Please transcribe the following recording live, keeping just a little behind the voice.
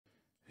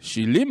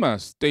Shilima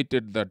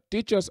stated that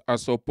teachers are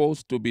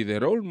supposed to be the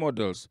role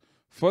models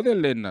for the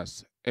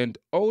learners and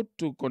ought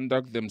to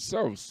conduct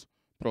themselves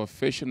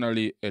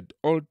professionally at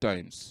all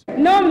times.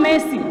 No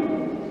mercy.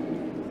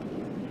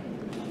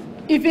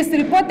 If it's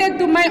reported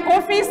to my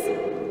office,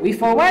 we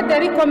forward the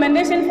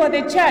recommendation for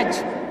the charge.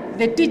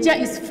 The teacher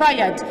is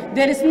fired.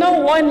 There is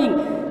no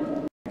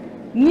warning.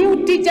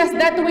 New teachers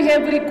that we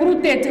have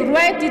recruited,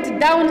 write it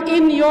down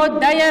in your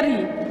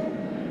diary.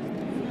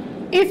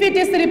 If it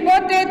is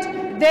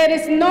reported, there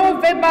is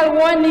no verbal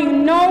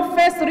warning, no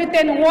first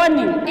written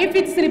warning. If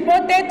it's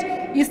reported,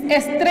 it's a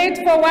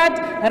straightforward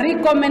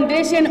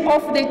recommendation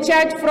of the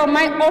charge from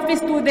my office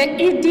to the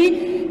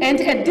ED, and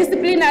a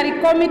disciplinary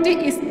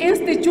committee is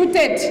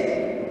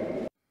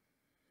instituted.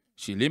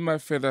 Shilima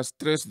further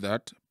stressed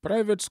that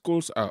private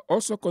schools are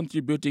also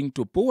contributing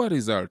to poor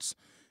results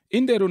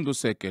in the Rundu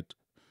circuit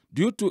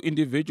due to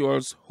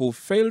individuals who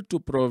fail to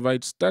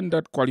provide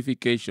standard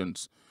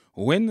qualifications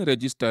when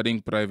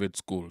registering private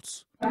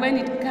schools. When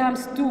it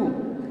comes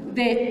to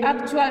the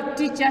actual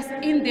teachers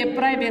in the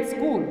private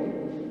school,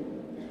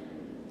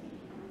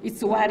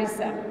 it's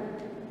worrisome.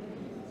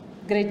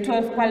 Grade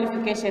 12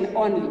 qualification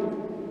only.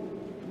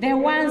 The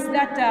ones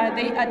that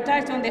they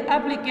attach on the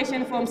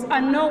application forms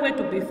are nowhere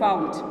to be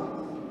found.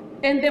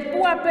 And the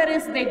poor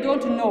parents, they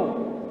don't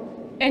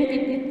know. And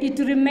it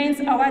remains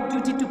our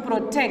duty to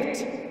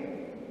protect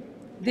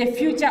the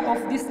future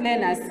of these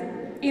learners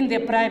in the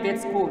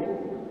private school.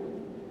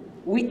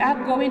 We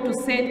are going to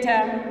send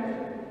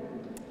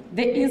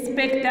the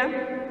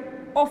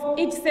inspector of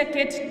each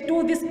circuit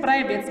to these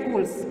private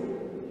schools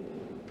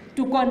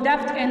to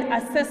conduct an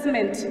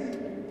assessment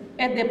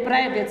at the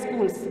private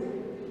schools,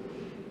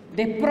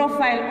 the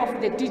profile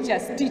of the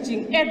teachers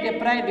teaching at the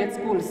private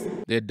schools.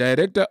 The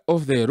director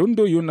of the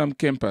Rundu UNAM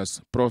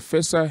campus,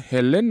 Professor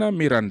Helena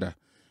Miranda,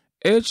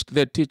 urged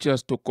the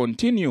teachers to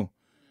continue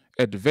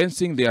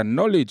advancing their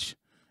knowledge,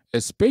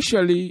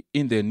 especially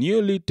in the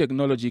newly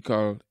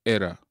technological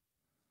era.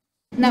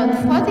 Now, the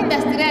fourth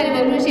industrial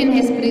revolution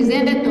has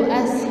presented to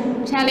us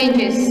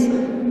challenges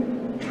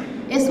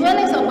as well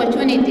as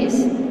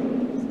opportunities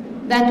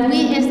that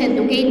we as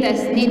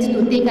educators need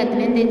to take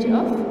advantage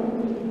of,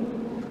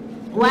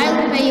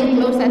 while paying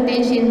close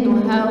attention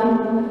to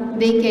how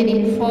they can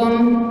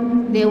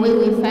inform the way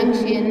we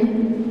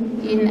function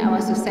in our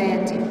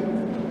society.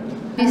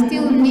 We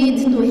still need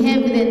to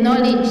have the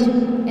knowledge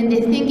and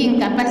the thinking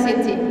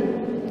capacity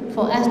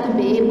for us to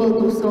be able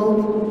to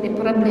solve the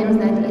problems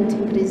that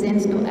it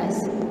presents to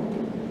us.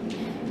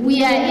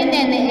 We are in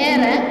an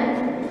era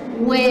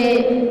where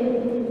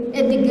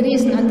a degree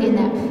is not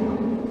enough.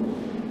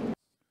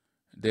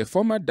 The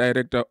former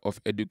Director of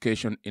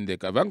Education in the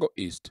Kavango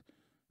East,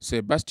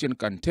 Sebastian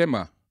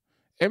Kantema,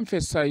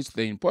 emphasized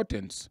the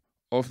importance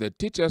of the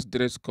teacher's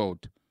dress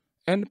code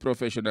and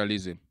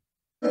professionalism.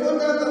 The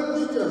conduct of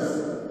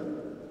teachers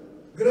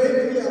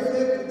greatly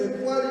affect the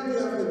quality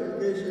of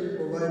education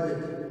provided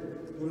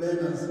to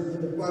learners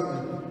in the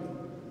public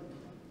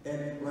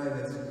and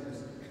private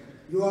schools.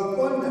 Your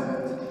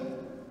conduct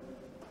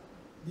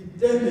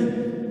determines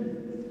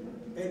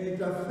and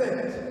it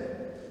affects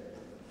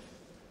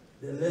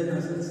the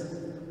learners in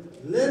school.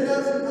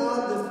 Learners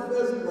are the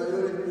first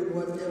priority in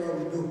whatever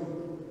we do.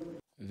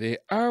 There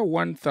are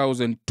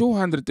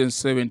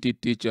 1,270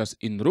 teachers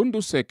in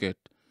Rundu circuit,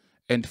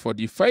 and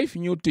 45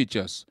 new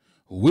teachers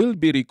will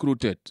be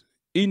recruited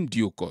in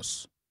due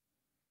course.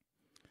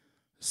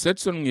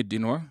 Setson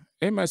Ngidinwa,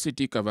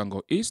 MICT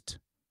Kavango East,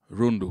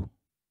 Rundu.